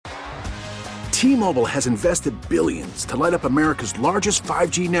T-Mobile has invested billions to light up America's largest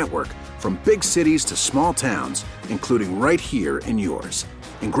 5G network, from big cities to small towns, including right here in yours.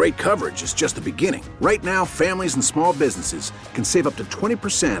 And great coverage is just the beginning. Right now, families and small businesses can save up to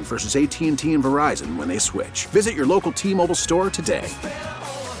 20% versus AT&T and Verizon when they switch. Visit your local T-Mobile store today.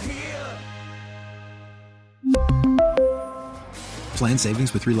 Plan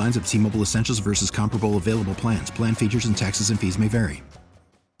savings with 3 lines of T-Mobile Essentials versus comparable available plans. Plan features and taxes and fees may vary.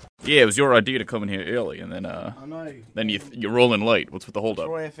 Yeah, it was your idea to come in here early, and then you're rolling late. What's with the holdup?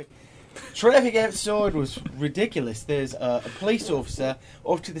 Traffic outside was ridiculous. There's a police officer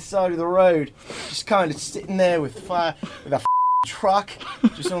off to the side of the road, just kind of sitting there with a truck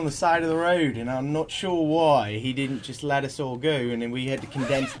just on the side of the road, and I'm not sure why he didn't just let us all go, and then we had to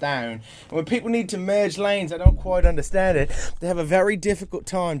condense down. And when people need to merge lanes, I don't quite understand it. They have a very difficult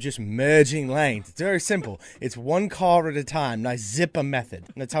time just merging lanes. It's very simple. It's one car at a time, nice zipper method,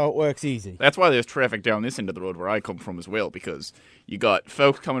 and that's how it works easy. That's why there's traffic down this end of the road where I come from as well, because you got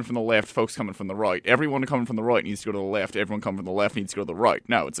folks coming from the left, folks coming from the right. Everyone coming from the right needs to go to the left. Everyone coming from the left needs to go to the right.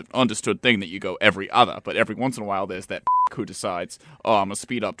 Now, it's an understood thing that you go every other, but every once in a while there's that who decides, oh, I'm going to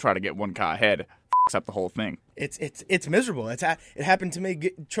speed up, try to get one car ahead, up the whole thing. It's miserable. It happened to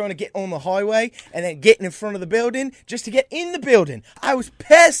me trying to get on the highway and then getting in front of the building just to get in the building. I was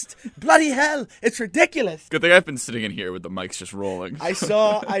pissed. Bloody hell. It's ridiculous. Good thing I've been sitting in here with the mics just rolling. I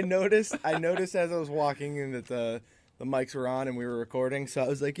noticed as I was walking in that the mics were on and we were recording, so I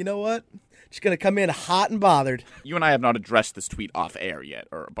was like, you know what? Just going to come in hot and bothered. You and I have not addressed this tweet off air yet,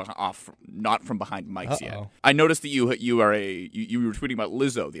 or not from behind mics yet. I noticed that you were tweeting about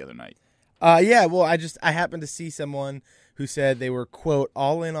Lizzo the other night. Yeah, well, I happened to see someone who said they were, quote,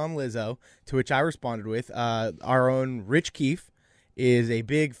 all in on Lizzo, to which I responded with, our own Rich Keefe is a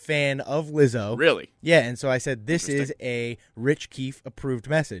big fan of Lizzo. Really? Yeah, and so I said, this is a Rich Keefe approved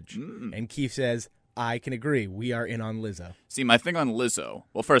message. And Keefe says, I can agree. We are in on Lizzo. See, my thing on Lizzo,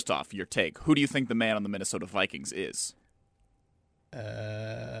 well, first off, your take. Who do you think the man on the Minnesota Vikings is?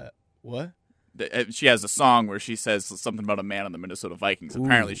 What? She has a song where she says something about a man on the Minnesota Vikings. Ooh.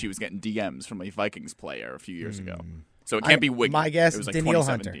 Apparently, she was getting DMs from a Vikings player a few years ago. So it can't be Wiggy. My guess is is like Danielle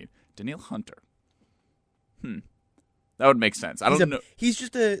Hunter. Danielle Hunter. That would make sense. I don't know. He's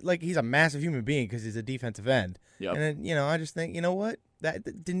just he's a massive human being because he's a defensive end. Yep. And then, I just think, you know what?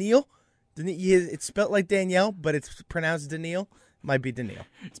 Danielle, it's spelled like Danielle, but it's pronounced Danielle. Might be Danielle.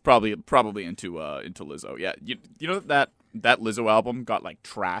 It's probably into Lizzo. Yeah. You know that Lizzo album got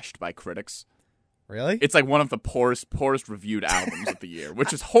trashed by critics. Really? It's one of the poorest reviewed albums of the year,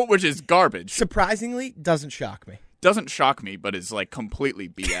 which is garbage. Surprisingly, doesn't shock me. Doesn't shock me, but is completely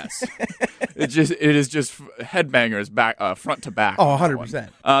BS. It is just headbangers back front to back. Oh,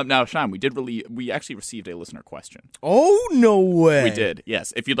 100%. Now, Sean, we actually received a listener question. Oh, no way. We did,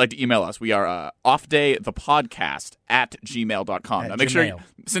 yes. If you'd like to email us, we are offdaythepodcast@gmail.com. Now, make sure,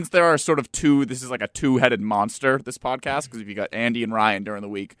 since there are sort of this is like a two-headed monster, this podcast, because if you got Andy and Ryan during the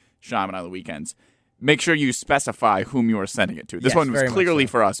week, Sean and I on the weekends, make sure you specify whom you are sending it to. This one was clearly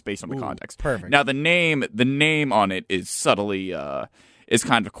for us based on the context. Perfect. Now, the name on it is subtly is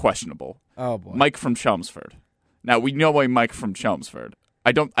kind of questionable. Oh, boy. Mike from Chelmsford. Now, we know a Mike from Chelmsford.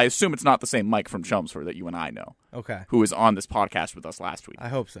 I assume it's not the same Mike from Chelmsford that you and I know. Okay. Who was on this podcast with us last week. I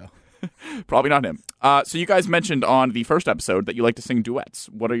hope so. Probably not him. So you guys mentioned on the first episode that you like to sing duets.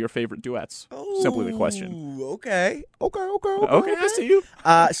 What are your favorite duets? Simply the question. Okay, I see you.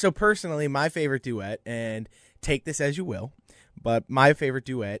 So personally, my favorite duet, and take this as you will, but my favorite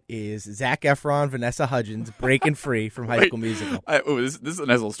duet is Zac Efron, Vanessa Hudgens, Breaking Free from High School Musical. This is a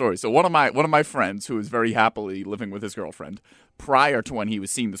nice little story. So one of my friends who is very happily living with his girlfriend, prior to when he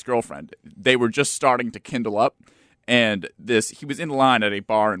was seeing this girlfriend, they were just starting to kindle up. And he was in line at a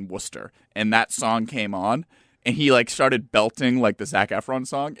bar in Worcester, and that song came on, and he started belting the Zac Efron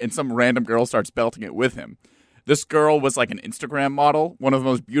song, and some random girl starts belting it with him. This girl was an Instagram model, one of the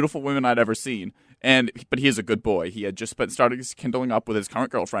most beautiful women I'd ever seen. But he is a good boy. He had just started kindling up with his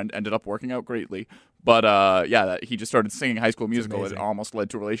current girlfriend, ended up working out greatly. But he just started singing High School Musical, and it almost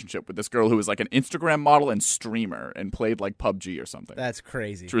led to a relationship with this girl who was an Instagram model and streamer and played PUBG or something. That's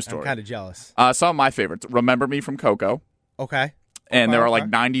crazy. True story. I'm kind of jealous. Some of my favorites: "Remember Me" from Coco. Okay. And there are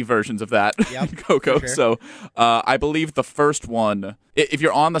 90 versions of that in Coco. Sure. So I believe the first one, if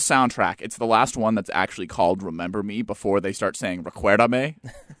you're on the soundtrack, it's the last one that's actually called Remember Me before they start saying Recuérdame.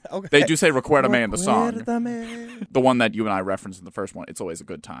 Okay. They do say Recuérdame in the song. Recuérdame. The one that you and I referenced in the first one, It's Always a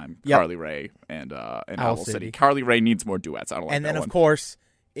Good Time. Yep. Carly Rae and Owl City. Carly Rae needs more duets. I don't like and that then, one. of course,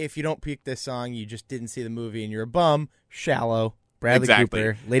 if you don't pick this song, you just didn't see the movie and you're a bum, Shallow. Bradley exactly.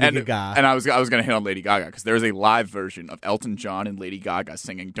 Cooper, Lady Gaga. And I was going to hit on Lady Gaga because there's a live version of Elton John and Lady Gaga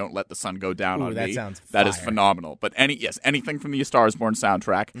singing "Don't Let the Sun Go Down on that Me." sounds That is fire. phenomenal. But anything from the A Star Is Born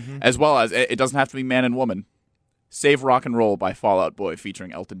soundtrack, as well as it doesn't have to be man and woman. Save Rock and Roll by Fall Out Boy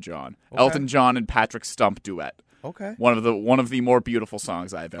featuring Elton John. Okay. Elton John and Patrick Stump duet. Okay. One of the more beautiful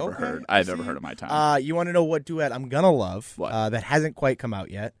songs I've ever heard. I've ever heard in my time. You want to know what duet I'm gonna love? What? That hasn't quite come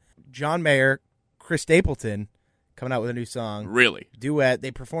out yet. John Mayer, Chris Stapleton, coming out with a new song. Really? Duet.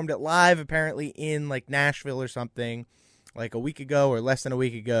 They performed it live, apparently in like Nashville or something, like a week ago or less than a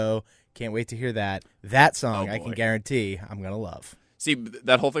week ago. Can't wait to hear that. That song, I can guarantee, I'm gonna love. See,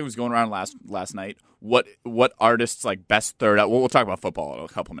 that whole thing was going around last night. What artists like best third? We'll talk about football in a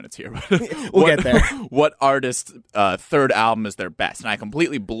couple minutes here. We'll get there. What artist's third album is their best? And I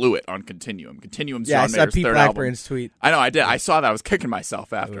completely blew it on Continuum. Continuum's Yeah, I John saw Mayer's Pete third Blackburn's album. tweet. I know, I did. I saw that. I was kicking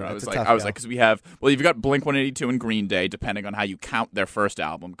myself after. Ooh, I was that's a like, tough because you've got Blink-182 and Green Day, depending on how you count their first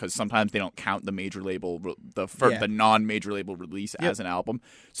album, because sometimes they don't count the major label, the non-major label release as an album.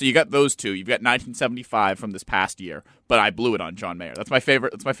 So you got those two. You've got 1975 from this past year, but I blew it on John Mayer. That's my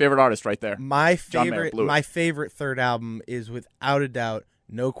favorite. That's my favorite artist right there. My John Mayer favorite, blew it. favorite third album is without a doubt,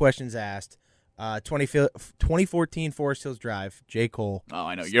 no questions asked. 2014 Forest Hills Drive, J. Cole. Oh,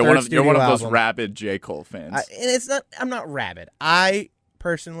 I know. His You're third one of studio those album. rabid J. Cole fans. And it's not. I'm not rabid. I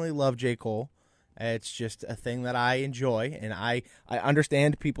personally love J. Cole. It's just a thing that I enjoy, and I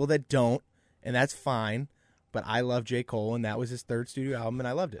understand people that don't, and that's fine. But I love J. Cole, and that was his third studio album, and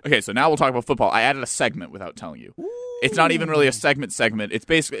I loved it. Okay, so now we'll talk about football. I added a segment without telling you. It's not even really a segment. It's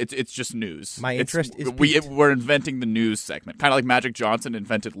basically it's just news. My interest is we're inventing the news segment, kind of like Magic Johnson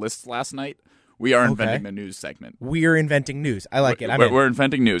invented lists last night. We are inventing the news segment. We're inventing news. I like it. We're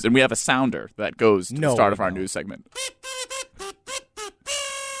inventing news, and we have a sounder that goes to the start of our we don't. news segment.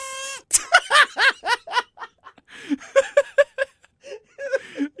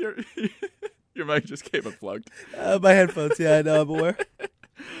 Your mic just came unplugged. My headphones, yeah, I know, I'm aware.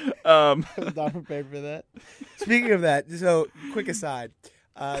 I was not prepared for that. Speaking of that, so quick aside,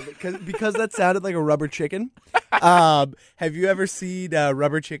 because that sounded like a rubber chicken. Have you ever seen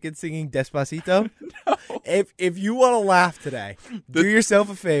Rubber Chicken singing Despacito? No. If you want to laugh today, do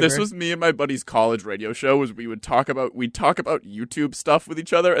yourself a favor. This was me and my buddy's college radio show. Was we'd talk about YouTube stuff with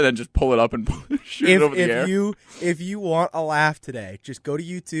each other and then just pull it up and shoot it over the air. If you want a laugh today, just go to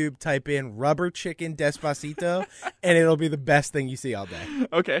YouTube, type in Rubber Chicken Despacito, and it'll be the best thing you see all day.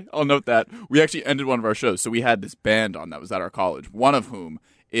 Okay, I'll note that. We actually ended one of our shows, so we had this band on that was at our college. One of whom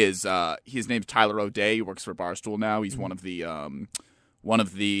is his name's Tyler O'Day. He works for Barstool now. He's one of the I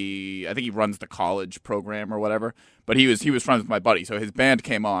think he runs the college program or whatever. But he was friends with my buddy, so his band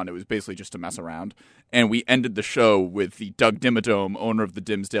came on. It was basically just to mess around, and we ended the show with the Doug Dimmadome, owner of the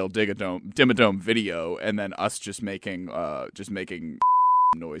Dimsdale Dimmadome video, and then us just making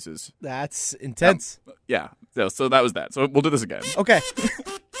noises. That's intense. Yeah. So that was that. So we'll do this again. Okay.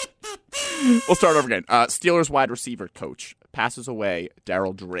 We'll start over again. Steelers wide receiver coach passes away,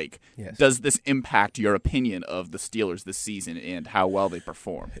 Darryl Drake. Yes. Does this impact your opinion of the Steelers this season and how well they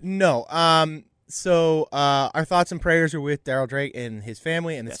perform? No. So our thoughts and prayers are with Darryl Drake and his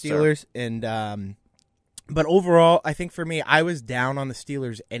family and the Steelers. And but overall, I think for me, I was down on the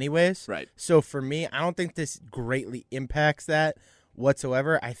Steelers anyways. Right. So for me, I don't think this greatly impacts that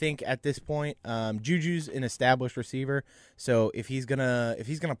whatsoever. I think at this point, Juju's an established receiver. So if he's gonna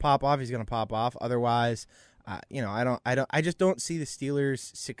pop off, he's gonna pop off. Otherwise, I just don't see the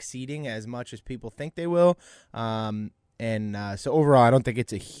Steelers succeeding as much as people think they will. So overall, I don't think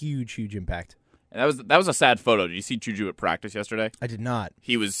it's a huge impact. And that was a sad photo. Did you see Juju at practice yesterday? I did not.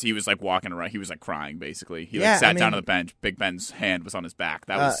 He was like walking around. He was like crying basically. He sat down on the bench. Big Ben's hand was on his back.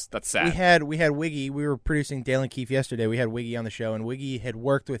 That's sad. We had Wiggy. We were producing Dale and Keefe yesterday. We had Wiggy on the show, and Wiggy had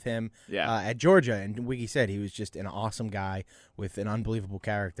worked with him at Georgia. And Wiggy said he was just an awesome guy with an unbelievable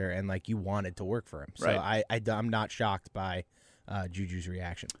character, and like you wanted to work for him. So right. I'm not shocked by Juju's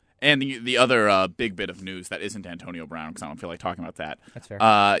reaction. And the other big bit of news that isn't Antonio Brown, because I don't feel like talking about that. That's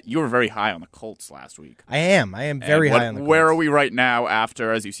fair. You were very high on the Colts last week. I am very high on the Colts. Where are we right now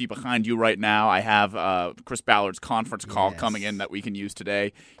after, as you see behind you right now, I have Chris Ballard's conference call coming in that we can use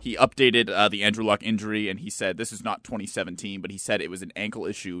today. He updated the Andrew Luck injury, and he said this is not 2017, but he said it was an ankle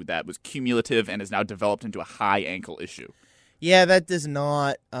issue that was cumulative and has now developed into a high ankle issue. Yeah, that does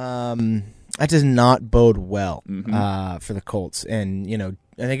not bode well for the Colts. And,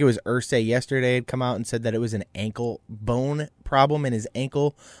 I think it was Irsay yesterday had come out and said that it was an ankle bone problem in his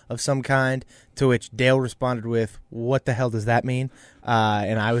ankle of some kind, to which Dale responded with, what the hell does that mean?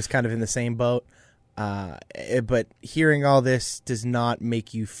 And I was kind of in the same boat. But hearing all this does not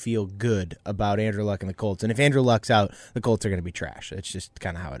make you feel good about Andrew Luck and the Colts. And if Andrew Luck's out, the Colts are going to be trash. It's just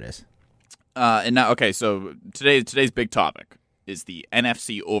kind of how it is. And now, okay, so today's big topic is the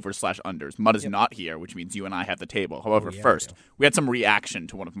NFC over/unders. Mudd is not here, which means you and I have the table. However, first, we had some reaction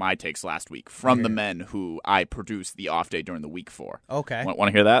to one of my takes last week from the men who I produced the off day during the week for. Okay. Want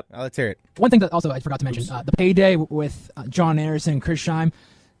to hear that? Let's hear it. One thing that also I forgot to mention, the payday with John Anderson and Chris Scheim,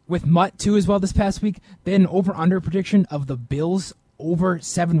 with Mutt too as well this past week, they had an over-under prediction of the Bills over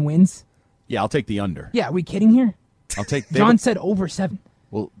 7 wins. Yeah, I'll take the under. Yeah, are we kidding here? I'll take John said over 7.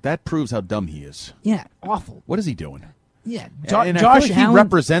 Well, that proves how dumb he is. Yeah, awful. What is he doing? Yeah, And I Josh feel like Allen he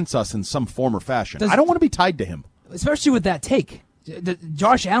represents us in some form or fashion. I don't want to be tied to him. especially with that take.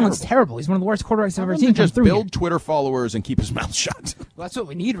 Josh Allen's terrible. He's one of the worst quarterbacks I've ever seen. Just through build here. Twitter followers and keep his mouth shut. Well, that's what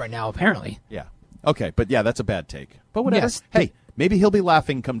we need right now, apparently. Yeah. Okay, but yeah, that's a bad take. But whatever. Yes. Hey, maybe he'll be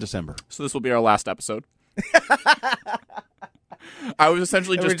laughing come December. So this will be our last episode. I was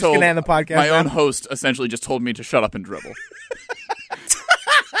essentially We're just just told gonna end the podcast my now? own host essentially just told me to shut up and dribble.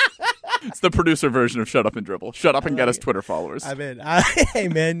 It's the producer version of shut up and dribble. Shut up and get us Twitter followers. I'm in. Hey,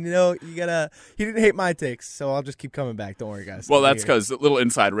 man, he didn't hate my takes, so I'll just keep coming back. Don't worry, guys. Well, that's because little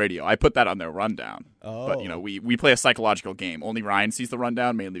inside radio. I put that on their rundown. Oh. But, we play a psychological game. Only Ryan sees the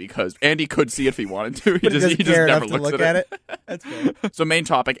rundown, mainly because Andy could see it if he wanted to. But he he doesn't just care never enough to looks look at at it. That's fair. So main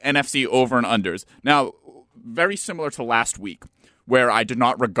topic, NFC over and unders. Now, very similar to last week, where I did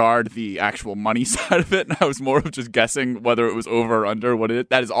not regard the actual money side of it, and I was more of just guessing whether it was over or under.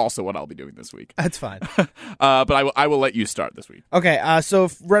 That is also what I'll be doing this week. That's fine. But I will let you start this week. Okay, so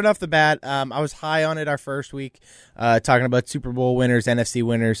right off the bat, I was high on it our first week, talking about Super Bowl winners, NFC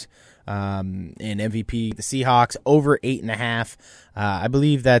winners, and MVP. The Seahawks over 8.5. I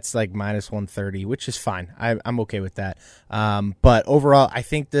believe that's like minus 130, which is fine. I'm okay with that. But overall, I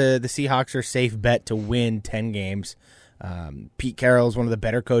think the Seahawks are a safe bet to win 10 games. Pete Carroll is one of the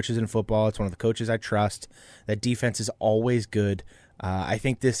better coaches in football. It's one of the coaches I trust. That defense is always good. I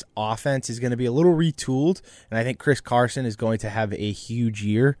think this offense is going to be a little retooled, and I think Chris Carson is going to have a huge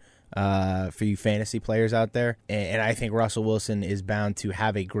year for you fantasy players out there. And I think Russell Wilson is bound to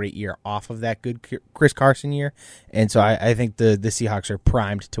have a great year off of that good Chris Carson year. And so I think the Seahawks are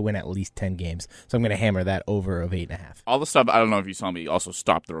primed to win at least 10 games. So I'm going to hammer that over of 8.5. All the stuff, I don't know if you saw me also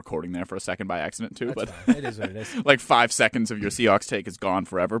stop the recording there for a second by accident too, That's but fine. It is what it is. like 5 seconds of your Seahawks take is gone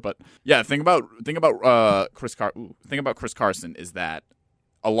forever. But yeah, think about Chris Carson is that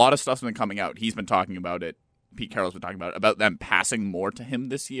a lot of stuff's been coming out. He's been talking about it. Pete Carroll's been talking about them passing more to him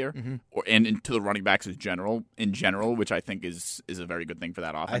this year, and to the running backs in general, which I think is a very good thing for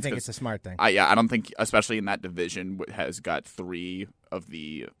that offense. I think it's a smart thing. I don't think, especially in that division, has got 3 of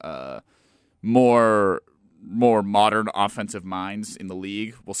the more modern offensive minds in the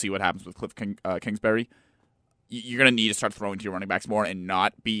league. We'll see what happens with Cliff Kingsbury. You're going to need to start throwing to your running backs more and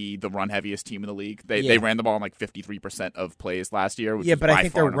not be the run-heaviest team in the league. They ran the ball in like 53% of plays last year. Which But I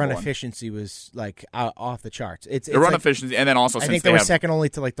think their run one. efficiency was like off the charts. It's Their run like, efficiency, and then also I since think they they were have, second only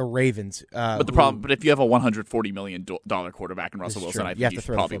to like the Ravens. but if you have a $140 million quarterback in Russell This is Wilson, true. I You think have you to should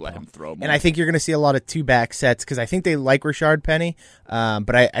throw the probably let football. him throw more. And I think you're going to see a lot of 2-back sets because I think they like Rashard Penny.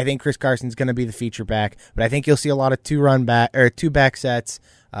 But I think Chris Carson's going to be the feature back. But I think you'll see a lot of 2-back sets,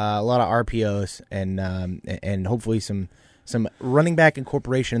 a lot of RPOs, and hopefully some running back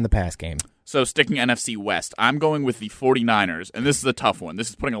incorporation in the pass game. So sticking NFC West, I'm going with the 49ers, and this is a tough one. This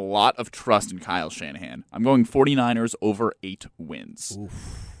is putting a lot of trust in Kyle Shanahan. I'm going 49ers over 8 wins.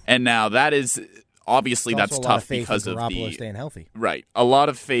 Oof. And now that is obviously It's that's also a lot tough of faith because in of Garoppolo staying healthy. Right. A lot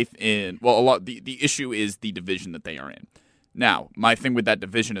of faith in the issue is the division that they are in. Now, my thing with that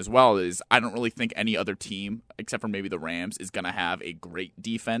division as well is I don't really think any other team, except for maybe the Rams, is going to have a great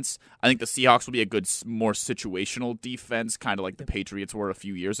defense. I think the Seahawks will be a good, more situational defense, kind of like the Patriots were a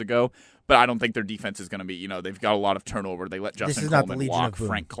few years ago. But I don't think their defense is going to be, they've got a lot of turnover. They let Justin is not the Coleman Legion walk. of Boom.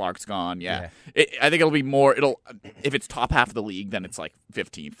 Frank Clark's gone. Yeah. I think it'll be more, if it's top half of the league, then it's like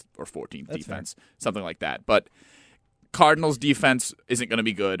 15th or 14th That's defense, something like that. But Cardinals defense isn't going to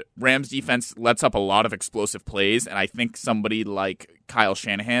be good. Rams defense lets up a lot of explosive plays, and I think somebody like Kyle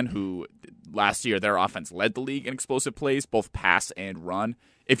Shanahan, who last year their offense led the league in explosive plays, both pass and run.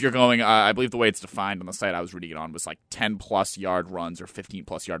 If you're going, I believe the way it's defined on the site I was reading it on was like 10-plus yard runs or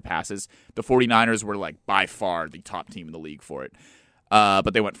 15-plus yard passes. The 49ers were like by far the top team in the league for it,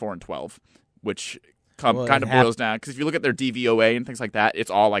 but they went 4-12, which kind of boils down. Because if you look at their DVOA and things like that,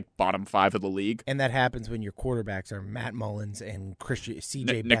 it's all like bottom 5 of the league. And that happens when your quarterbacks are Matt Mullins and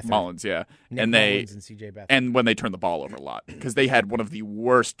C.J. Nick Mullins, yeah. Mullins and C.J. Beathard. And when they turn the ball over a lot. Because they had one of the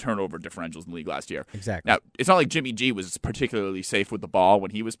worst turnover differentials in the league last year. Exactly. Now, it's not like Jimmy G was particularly safe with the ball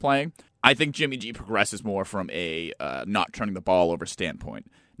when he was playing. I think Jimmy G progresses more from a not turning the ball over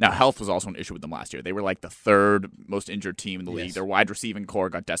standpoint. Now, health was also an issue with them last year. They were like the 3rd most injured team in the league. Their wide receiving core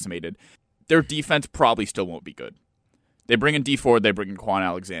got decimated. Their defense probably still won't be good. They bring in D Ford. They bring in Quan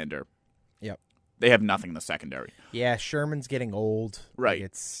Alexander. Yep. They have nothing in the secondary. Yeah, Sherman's getting old.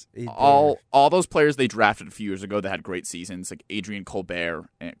 Right. Like all those players they drafted a few years ago that had great seasons, like Adrian Colbert,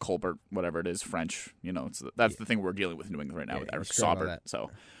 whatever it is, French. That's the thing we're dealing with in New England right now with Eric Saubert.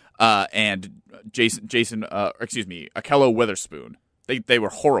 So, and Akello Witherspoon. They were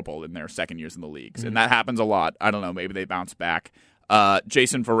horrible in their second years in the leagues, and that happens a lot. I don't know. Maybe they bounce back.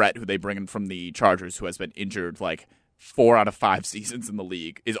 Jason Verrett, who they bring in from the Chargers, who has been injured like 4 out of 5 seasons in the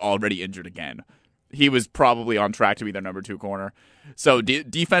league, is already injured again. He was probably on track to be their number 2 corner. So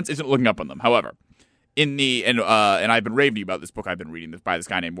defense isn't looking up on them. However, and I've been raving about this book I've been reading by this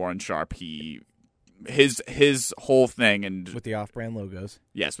guy named Warren Sharp. His whole thing and with the off-brand logos.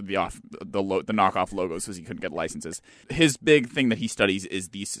 Yes, with the knockoff logos because he couldn't get licenses. His big thing that he studies is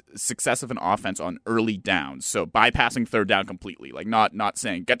the success of an offense on early downs. So bypassing third down completely, like not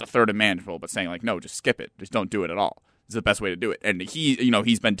saying get to third and manageable, but saying like no, just skip it, just don't do it at all. It's the best way to do it. And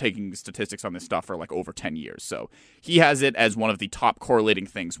he's been taking statistics on this stuff for like over 10 years. So he has it as one of the top correlating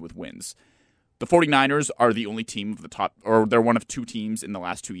things with wins. The 49ers are the only team of the top, or they're one of 2 teams in the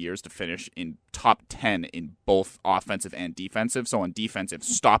last 2 years to finish in top 10 in both offensive and defensive. So on defensive,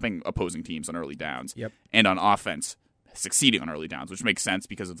 stopping opposing teams on early downs. Yep. And on offense, succeeding on early downs, which makes sense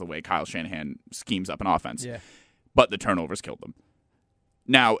because of the way Kyle Shanahan schemes up an offense. Yeah. But the turnovers killed them.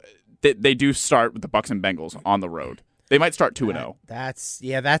 Now, they do start with the Bucs and Bengals on the road. They might start 2-0.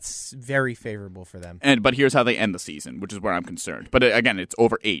 That's very favorable for them. But here's how they end the season, which is where I'm concerned. But again, it's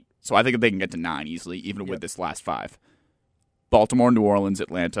over 8, so I think they can get to 9 easily, even with this last 5. Baltimore, New Orleans,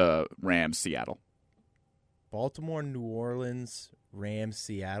 Atlanta, Rams, Seattle. Baltimore, New Orleans, Rams,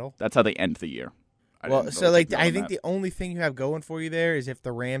 Seattle. That's how they end the year. I think the only thing you have going for you there is if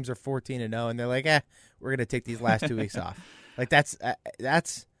the Rams are 14-0 and they're like, we're gonna take these last 2 weeks off. Like that's.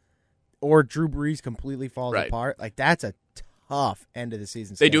 Or Drew Brees completely falls apart. Like that's a tough end of the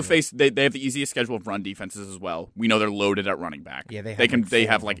season. They do face. They have the easiest schedule of run defenses as well. We know they're loaded at running back. Yeah, they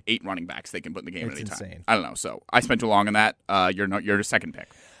have like 8 running backs they can put in the game at any time. Insane. I don't know. So I spent too long on that. Your second pick.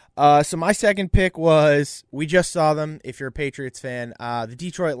 So my second pick was we just saw them. If you're a Patriots fan, the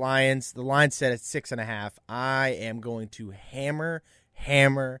Detroit Lions. The line set at 6.5. I am going to hammer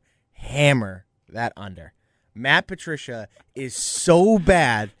that under. Matt Patricia is so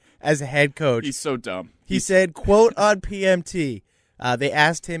bad as a head coach. He's so dumb. He said, quote on PMT, they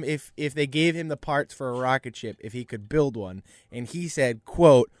asked him if they gave him the parts for a rocket ship, if he could build one. And he said,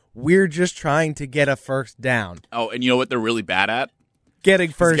 quote, we're just trying to get a first down. Oh, and you know what they're really bad at? Getting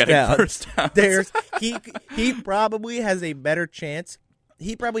first downs. He probably has a better chance.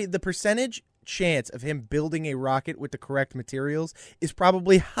 The percentage chance of him building a rocket with the correct materials is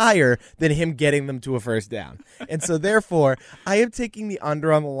probably higher than him getting them to a first down. And so therefore, I am taking the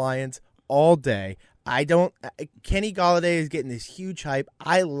under on the Lions all day. Kenny Golladay is getting this huge hype.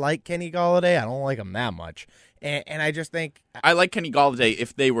 I like Kenny Golladay. I don't like him that much. And I just think I like Kenny Golladay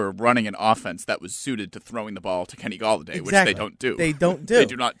if they were running an offense that was suited to throwing the ball to Kenny Golladay, exactly. which they don't do. They don't do. They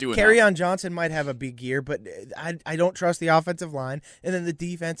do not do it. Kerryon Johnson might have a big year, but I don't trust the offensive line. And then the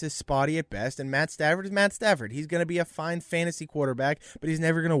defense is spotty at best. And Matt Stafford is Matt Stafford. He's going to be a fine fantasy quarterback, but he's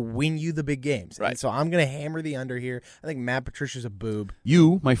never going to win you the big games. Right. And so I'm going to hammer the under here. I think Matt Patricia's a boob.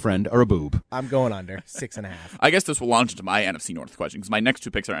 You, my friend, are a boob. I'm going under 6.5. I guess this will launch into my NFC North question because my next 2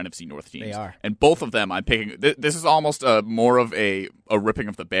 picks are NFC North teams. They are. And both of them I'm picking. This is almost more of a ripping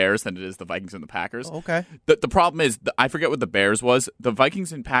of the Bears than it is the Vikings and the Packers. Oh, okay. The problem is, I forget what the Bears was. The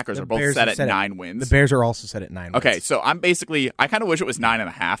Vikings and Packers are both set at 9 wins. The Bears are also set at 9 wins. Okay, so I kind of wish it was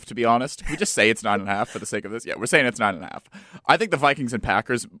 9.5, to be honest. We just say it's 9.5 for the sake of this. Yeah, we're saying it's 9.5. I think the Vikings and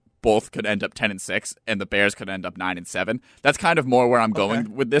Packers both could end up 10-6, and the Bears could end up 9-7. That's kind of more where I'm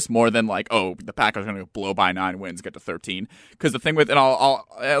going with this, more than like, oh, the Packers are going to blow by 9 wins, get to 13. Because the thing with, and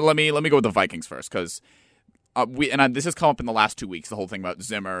let me go with the Vikings first, because this has come up in the last 2 weeks, the whole thing about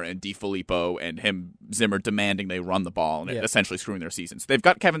Zimmer and DiFilippo and Zimmer demanding they run the ball and essentially screwing their season. So they've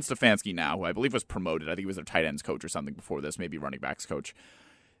got Kevin Stefanski now, who I believe was promoted. I think he was their tight ends coach or something before this, maybe running backs coach.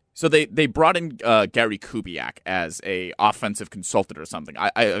 So they brought in Gary Kubiak as a offensive consultant or something.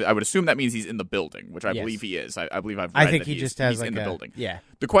 I would assume that means he's in the building, which I believe he is. I believe I've read I think that he just has he's like in the building. Yeah.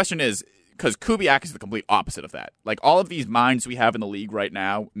 The question is, because Kubiak is the complete opposite of that. Like all of these minds we have in the league right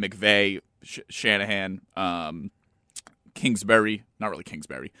now, McVay, Shanahan, Kingsbury, not really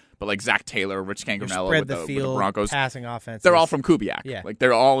Kingsbury, but like Zach Taylor, Rich Cangronello with the Broncos. Passing offense. They're all from Kubiak. Yeah. Like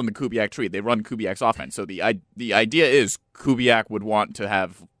they're all in the Kubiak tree. They run Kubiak's offense. So the idea is Kubiak would want to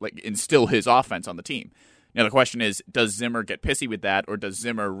have instill his offense on the team. Now the question is, does Zimmer get pissy with that, or does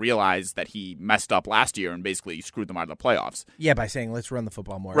Zimmer realize that he messed up last year and basically screwed them out of the playoffs? Yeah, by saying let's run the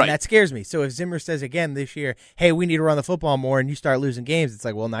football more. Right. And that scares me. So if Zimmer says again this year, hey, we need to run the football more, and you start losing games, it's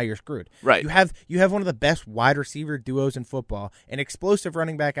like, well, now you're screwed. Right. You have one of the best wide receiver duos in football, an explosive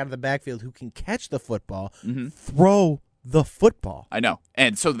running back out of the backfield who can catch the football, throw the football. I know.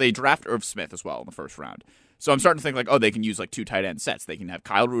 And so they draft Irv Smith as well in the first round. So I'm starting to think they can use 2 tight end sets. They can have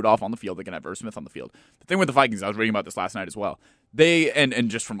Kyle Rudolph on the field. They can have Irv Smith on the field. The thing with the Vikings, I was reading about this last night as well. They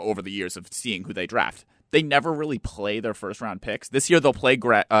and just from over the years of seeing who they draft, they never really play their first round picks. This year they'll play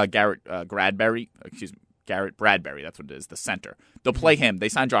Garrett Bradbury. That's what it is, the center. They'll play him. They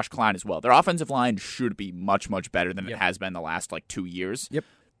signed Josh Klein as well. Their offensive line should be much, much better than it has been the last 2 years. Yep.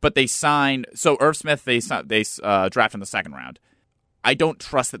 But they signed Irv Smith. They draft in the second round. I don't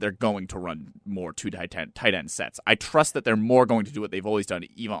trust that they're going to run more 2 tight end sets. I trust that they're more going to do what they've always done,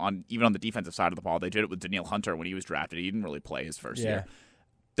 even on the defensive side of the ball. They did it with Danielle Hunter when he was drafted. He didn't really play his first year.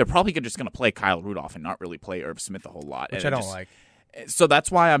 They're probably just going to play Kyle Rudolph and not really play Irv Smith a whole lot, which I don't like. So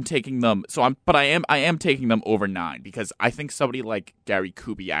that's why I'm taking them. I am taking them over 9 because I think somebody like Gary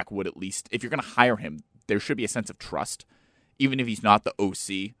Kubiak would at least, if you're going to hire him, there should be a sense of trust, even if he's not the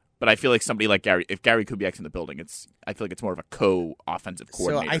OC. But I feel like somebody like if Gary Kubiak's in the building, I feel like it's more of a co-offensive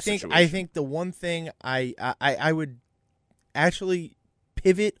coordinator situation. I think the one thing I would actually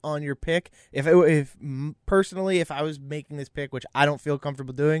pivot on your pick if personally if I was making this pick, which I don't feel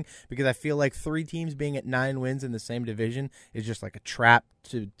comfortable doing because I feel like 3 teams being at 9 wins in the same division is just like a trap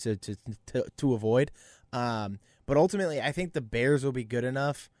to avoid. But ultimately, I think the Bears will be good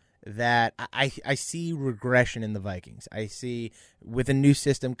enough that I see regression in the Vikings. I see with a new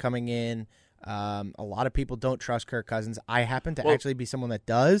system coming in, a lot of people don't trust Kirk Cousins. I happen to actually be someone that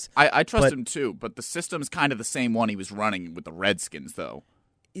does. I trust him too, but the system's kind of the same one he was running with the Redskins, though.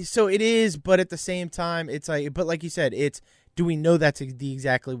 So it is, but at the same time, it's like you said, do we know that's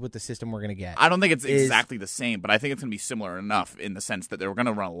exactly what the system we're going to get? I don't think it's exactly the same, but I think it's going to be similar enough in the sense that they're going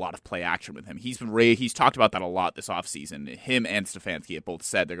to run a lot of play action with him. He's talked about that a lot this offseason. Him and Stefanski have both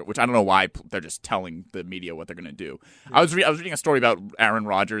said, which I don't know why they're just telling the media what they're going to do. Yeah. I was reading a story about Aaron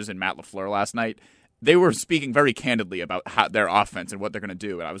Rodgers and Matt LaFleur last night. They were speaking very candidly about their offense and what they're going to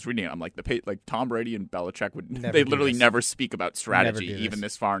do. And I was reading it. I'm like, Tom Brady and Belichick never speak about strategy even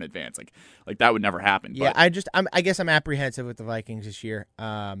this far in advance. Like that would never happen. Yeah, but I guess I'm apprehensive with the Vikings this year.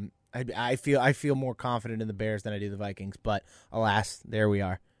 I feel more confident in the Bears than I do the Vikings. But alas, there we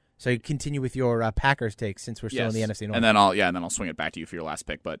are. So you continue with your Packers take since we're still in the NFC North. And then I'll swing it back to you for your last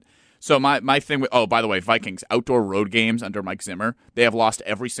pick. But so my thing with by the way, Vikings outdoor road games under Mike Zimmer, they have lost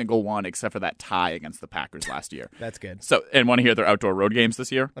every single one except for that tie against the Packers last year. That's good. So and want to hear their outdoor road games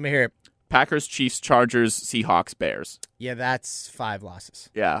this year? Let me hear it. Packers, Chiefs, Chargers, Seahawks, Bears. Yeah, that's 5 losses.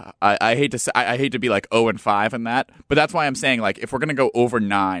 Yeah, I hate to be 0-5 in that, but that's why I'm saying if we're gonna go over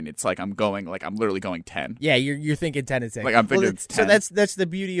 9, it's I'm literally going 10. Yeah, you're thinking 10 and 6. I'm thinking it's 10. So that's the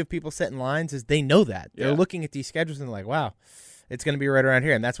beauty of people setting lines is they know that they're looking at these schedules and they're like, wow, it's going to be right around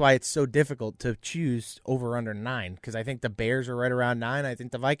here, and that's why it's so difficult to choose over under 9 because I think the Bears are right around 9. I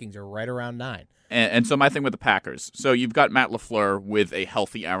think the Vikings are right around 9. And so my thing with the Packers. So you've got Matt LaFleur with a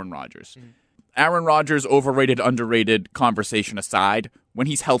healthy Aaron Rodgers. Mm-hmm. Aaron Rodgers, overrated, underrated conversation aside, when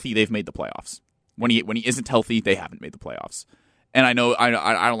he's healthy, they've made the playoffs. When he isn't healthy, they haven't made the playoffs. And I know I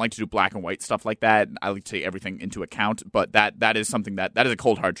don't like to do black and white stuff like that. I like to take everything into account, but that is something that is a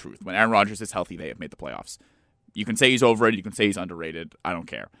cold hard truth. When Aaron Rodgers is healthy, they have made the playoffs. You can say he's overrated, you can say he's underrated. I don't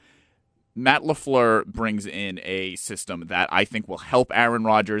care. Matt LaFleur brings in a system that I think will help Aaron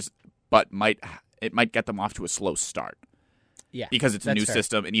Rodgers, but it might get them off to a slow start. Yeah, because it's a new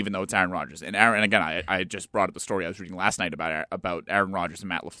system, and even though it's Aaron Rodgers. And again, I just brought up the story I was reading last night about Aaron Rodgers and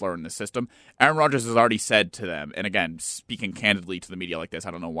Matt LaFleur in this system. Aaron Rodgers has already said to them, and again, speaking candidly to the media like this,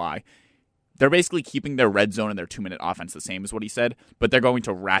 I don't know why, they're basically keeping their red zone and their 2-minute offense the same as what he said, but they're going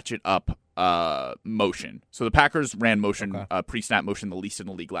to ratchet up motion. So the Packers ran motion, pre-snap motion, the least in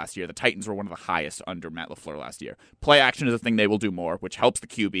the league last year. The Titans were one of the highest under Matt LaFleur last year. Play action is a thing they will do more, which helps the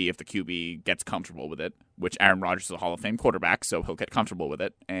QB if the QB gets comfortable with it, which Aaron Rodgers is a Hall of Fame quarterback, so he'll get comfortable with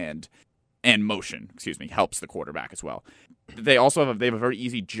it. And motion, helps the quarterback as well. they also have a very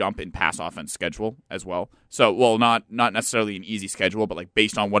easy jump in pass offense schedule as well. So, well, not necessarily an easy schedule, but like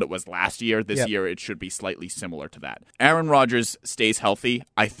based on what it was last year, this year it should be slightly similar to that. Aaron Rodgers stays healthy.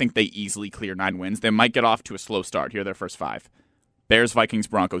 I think they easily clear 9 wins. They might get off to a slow start. Here are their first 5. Bears, Vikings,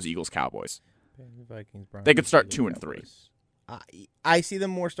 Broncos, Eagles, Cowboys. Vikings, Broncos, they could start 2 and 3. I see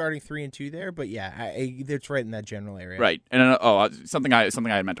them more starting 3 and 2 there, but yeah, it's right in that general area. Right. And something I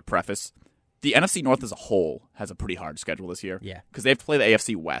had meant to preface. The NFC North as a whole has a pretty hard schedule this year. Yeah. Because they have to play the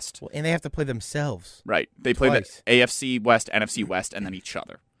AFC West. Well, and they have to play themselves. Right. They play the AFC West, NFC West, and then each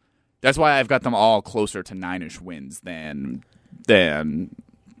other. That's why I've got them all closer to 9-ish wins than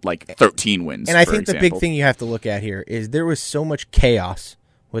like 13 wins. And I think the big thing you have to look at here is there was so much chaos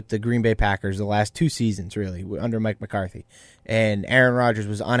with the Green Bay Packers the last 2 seasons, really, under Mike McCarthy. And Aaron Rodgers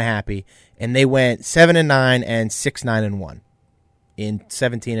was unhappy, and they went 7-9 and 6-9-1 in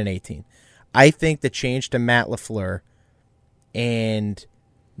 17 and 18. I think the change to Matt LaFleur and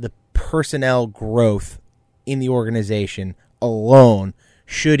the personnel growth in the organization alone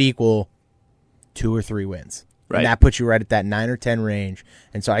should equal 2 or 3 wins. Right. And that puts you right at that 9 or 10 range.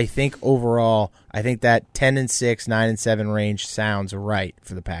 And so I think overall, that 10 and 6, 9 and 7 range sounds right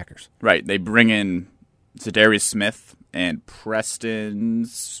for the Packers. Right. They bring in Zadarius Smith and Preston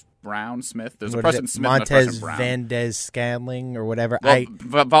Brown Smith. There's a Preston Smith and a Preston Brown. Montez Valdez-Scantling or whatever. Well,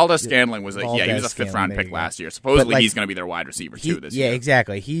 Valdez-Scantling was he was a 5th-round pick last year. Supposedly he's going to be their wide receiver too this year. Yeah,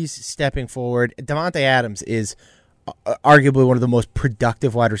 exactly. He's stepping forward. Davante Adams is arguably one of the most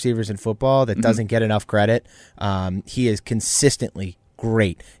productive wide receivers in football that doesn't get enough credit. He is consistently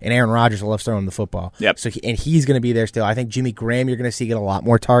great, and Aaron Rodgers loves throwing the football. Yep. So he's going to be there still. I think Jimmy Graham you're going to see get a lot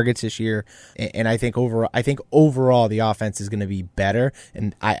more targets this year, and I think overall the offense is going to be better,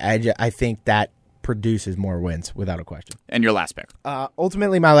 and I think that produces more wins without a question. And your last pick?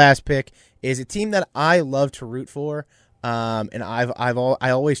 Ultimately, my last pick is a team that I love to root for, and I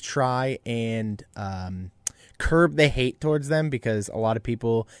always try and curb the hate towards them because a lot of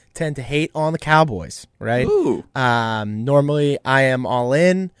people tend to hate on the Cowboys, right? Ooh. Normally, I am all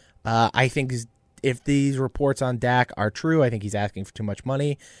in. I think if these reports on Dak are true, I think he's asking for too much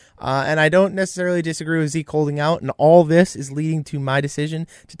money. And I don't necessarily disagree with Zeke holding out. And all this is leading to my decision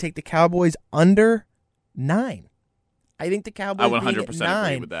to take the Cowboys under 9. I think the Cowboys I 100% being at 9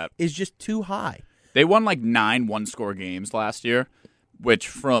 agree with that. is just too high. They won like 9 one-score games last year, which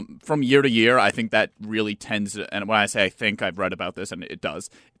from year to year, I think that really tends to, and when I say I think, I've read about this, and it does,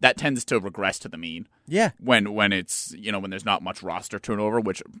 that tends to regress to the mean. Yeah. When it's, when there's not much roster turnover,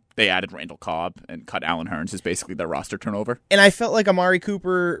 which they added Randall Cobb and cut Allen Hurns is basically their roster turnover. And I felt like Amari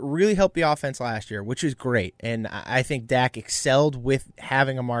Cooper really helped the offense last year, which is great. And I think Dak excelled with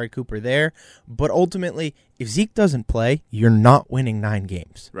having Amari Cooper there. But ultimately, if Zeke doesn't play, you're not winning 9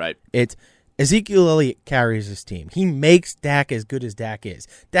 games. Right. Ezekiel Elliott carries his team. He makes Dak as good as Dak is.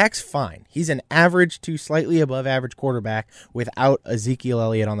 Dak's fine. He's an average to slightly above average quarterback without Ezekiel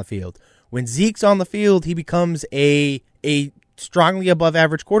Elliott on the field. When Zeke's on the field, he becomes a strongly above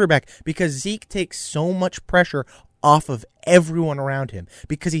average quarterback because Zeke takes so much pressure off of everyone around him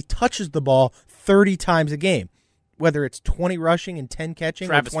because he touches the ball 30 times a game, whether it's 20 rushing and 10 catching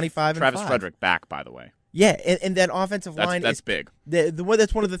or 25 and 5. Travis Frederick back, by the way. Yeah, and that offensive line that's big.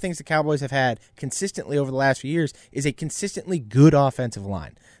 That's one of the things the Cowboys have had consistently over the last few years is a consistently good offensive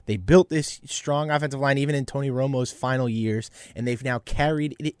line. They built this strong offensive line even in Tony Romo's final years, and they've now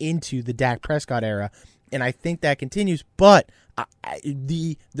carried it into the Dak Prescott era, and I think that continues. But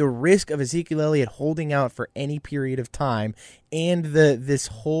the risk of Ezekiel Elliott holding out for any period of time and this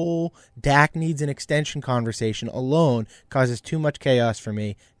whole Dak needs an extension conversation alone causes too much chaos for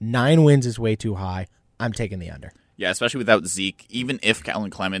me. 9 wins is way too high. I'm taking the under. Yeah, especially without Zeke. Even if Kellen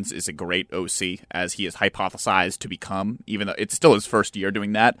Clemens is a great OC, as he is hypothesized to become, even though it's still his first year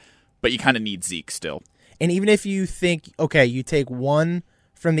doing that, but you kind of need Zeke still. And even if you think, okay, you take 1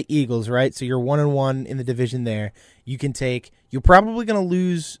 from the Eagles, right? So you're 1-1 in the division there. You're probably going to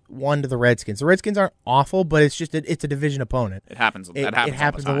lose 1 to the Redskins. The Redskins aren't awful, but it's a division opponent. It happens. It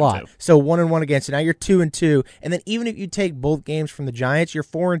happens all the a lot. Too. So 1-1 against. So now you're 2-2, and then even if you take both games from the Giants, you're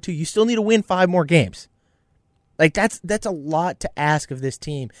 4-2. You still need to win 5 more games. Like that's a lot to ask of this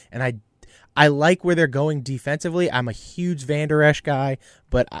team, and I like where they're going defensively. I'm a huge Van Der Esch guy,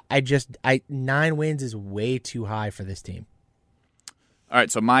 but 9 wins is way too high for this team. All right,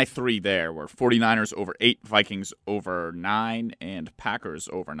 so my 3 there were 49ers over 8, Vikings over 9, and Packers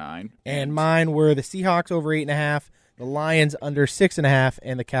over 9. And mine were the Seahawks over 8.5, the Lions under 6.5,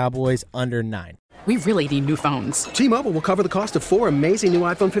 and the Cowboys under 9. We really need new phones. T-Mobile will cover the cost of 4 amazing new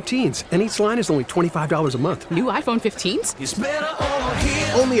iPhone 15s, and each line is only $25 a month. New iPhone 15s? It's better over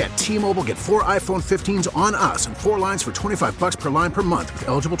here. Only at T-Mobile, get 4 iPhone 15s on us and 4 lines for $25 per line per month with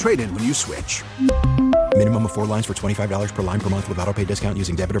eligible trade-in when you switch. Minimum of 4 lines for $25 per line per month with autopay discount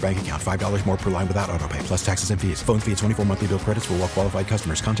using debit or bank account. $5 more per line without autopay, plus taxes and fees. Phone fee at 24 monthly bill credits for well-qualified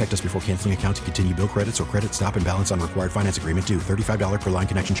customers. Contact us before canceling account to continue bill credits or credit stop and balance on required finance agreement due. $35 per line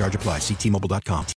connection charge applies. See T-Mobile.com.